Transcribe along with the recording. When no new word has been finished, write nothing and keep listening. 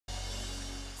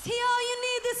Is he all you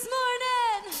need this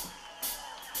morning?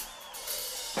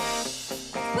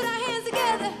 Put our hands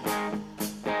together.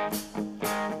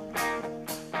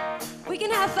 We can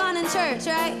have fun in church,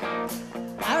 right?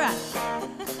 All right.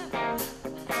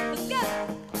 Let's go.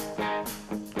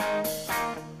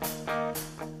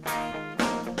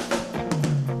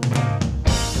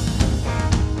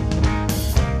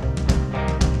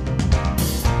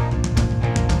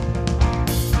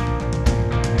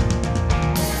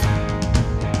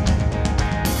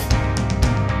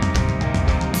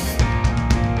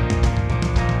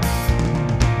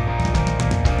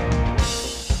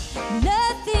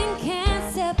 Nothing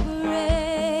can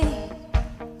separate,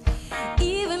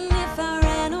 even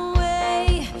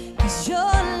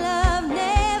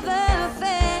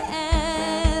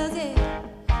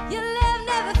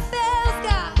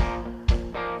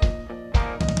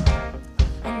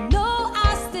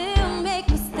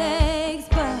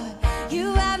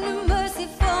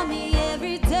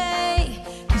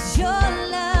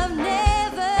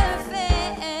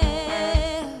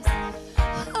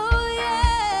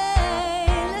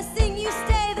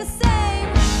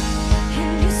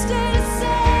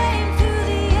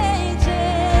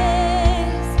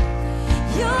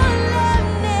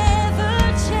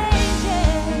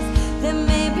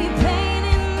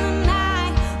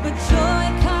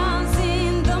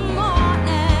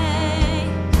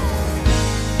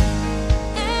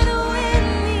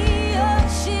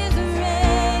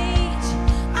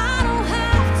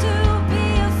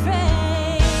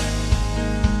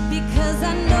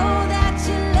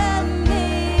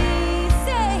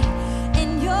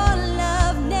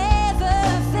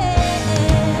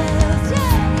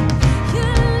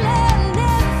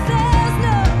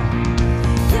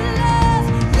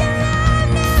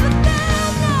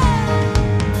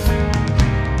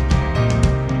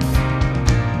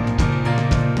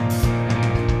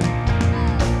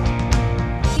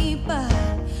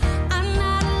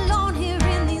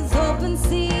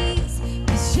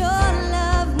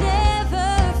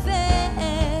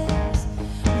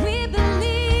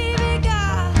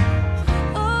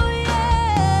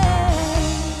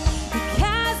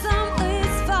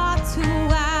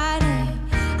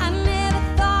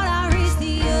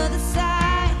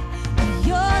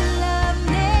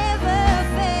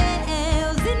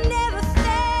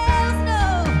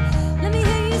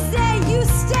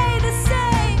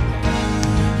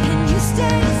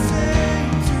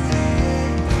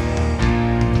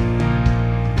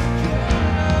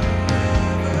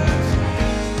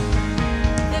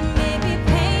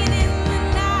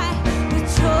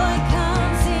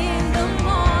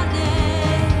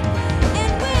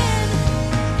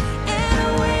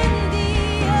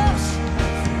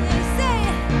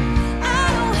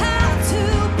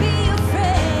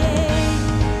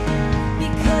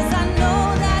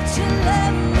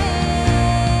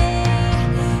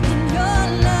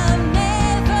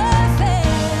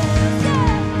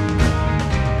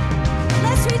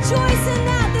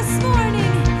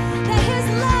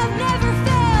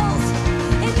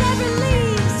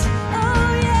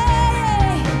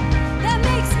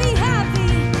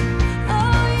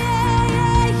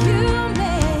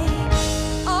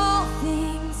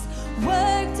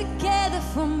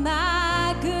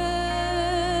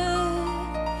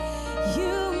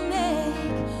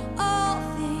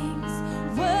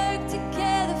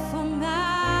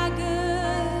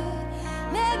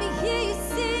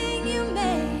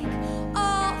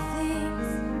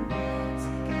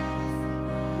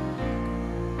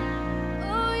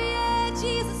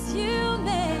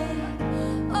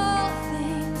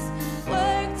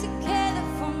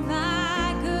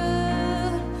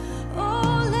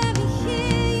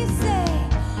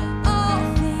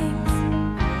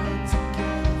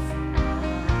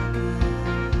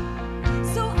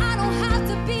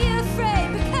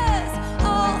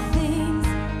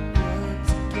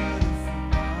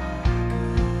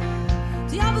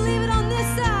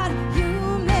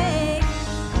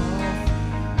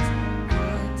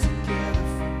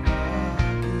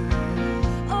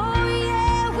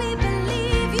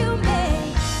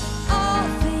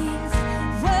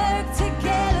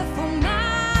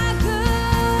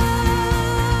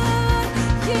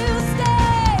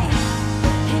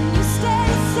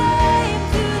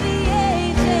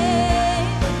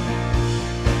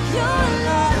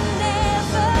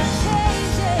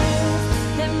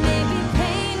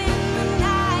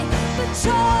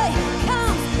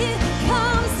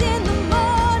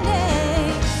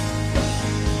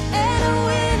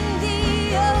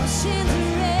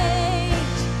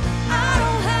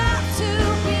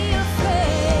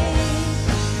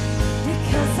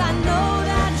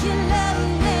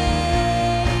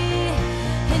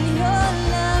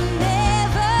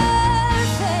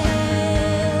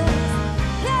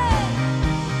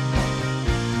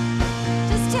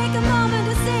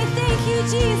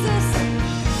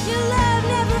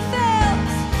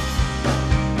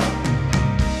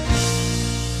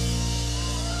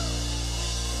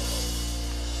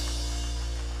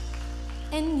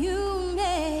and you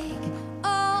make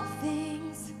all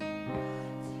things.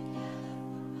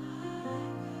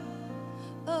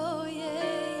 Oh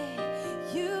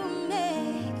yeah, you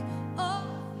make all.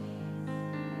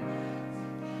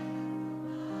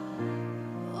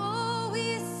 Oh,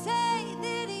 we say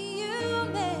that you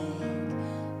make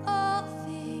all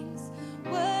things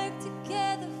work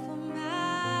together for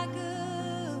my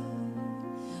good.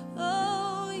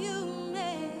 Oh, you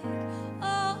make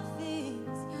all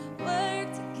things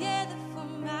work together for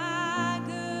my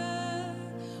good.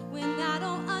 When I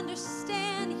don't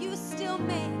understand, you still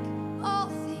make all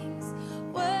things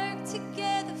work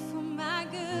together for my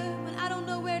good. When I don't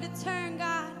know where to turn,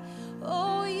 God,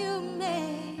 oh, you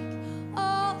make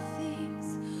all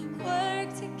things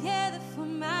work together for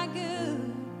my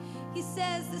good. He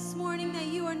says this morning that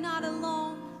you are not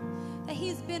alone, that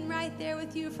he's been right there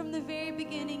with you from the very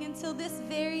beginning until this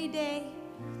very day.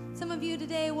 Some of you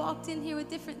today walked in here with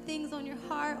different things on your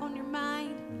heart, on your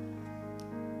mind.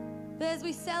 But as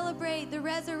we celebrate the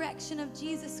resurrection of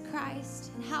Jesus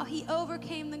Christ and how he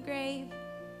overcame the grave,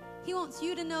 he wants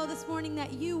you to know this morning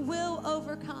that you will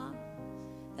overcome,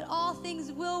 that all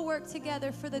things will work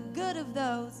together for the good of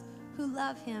those who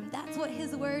love him. That's what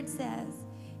his word says.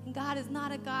 And God is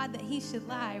not a God that he should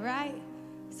lie, right?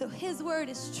 So his word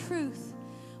is truth.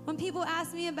 When people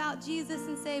ask me about Jesus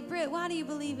and say, Britt, why do you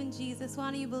believe in Jesus?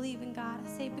 Why do you believe in God? I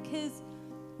say,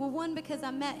 because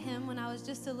I met him when I was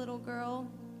just a little girl.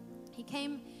 He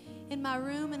came in my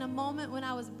room in a moment when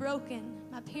I was broken.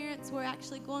 My parents were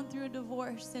actually going through a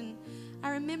divorce, and I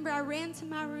remember I ran to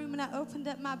my room and I opened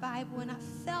up my Bible and I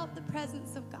felt the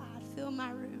presence of God fill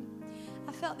my room.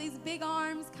 I felt these big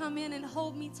arms come in and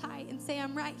hold me tight and say,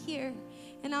 I'm right here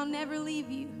and I'll never leave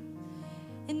you.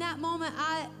 In that moment,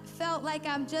 I felt like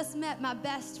I've just met my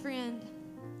best friend.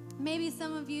 Maybe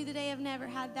some of you today have never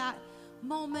had that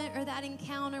moment or that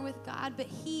encounter with God, but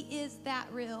he is that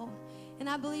real. And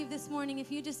I believe this morning,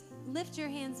 if you just lift your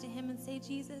hands to him and say,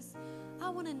 Jesus, I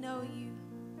want to know you.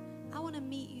 I want to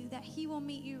meet you, that he will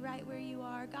meet you right where you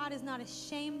are. God is not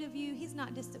ashamed of you. He's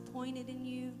not disappointed in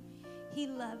you. He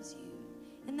loves you.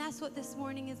 And that's what this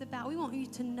morning is about. We want you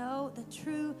to know the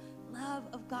true love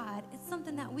of God. It's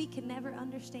something that we can never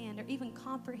understand or even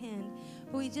comprehend,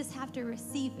 but we just have to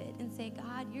receive it and say,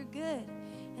 God, you're good.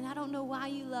 And I don't know why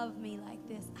you love me like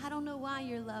this. I don't know why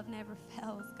your love never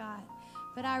fails, God.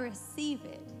 But I receive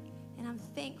it, and I'm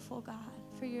thankful, God,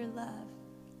 for your love.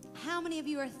 How many of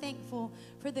you are thankful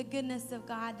for the goodness of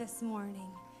God this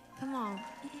morning? Come on.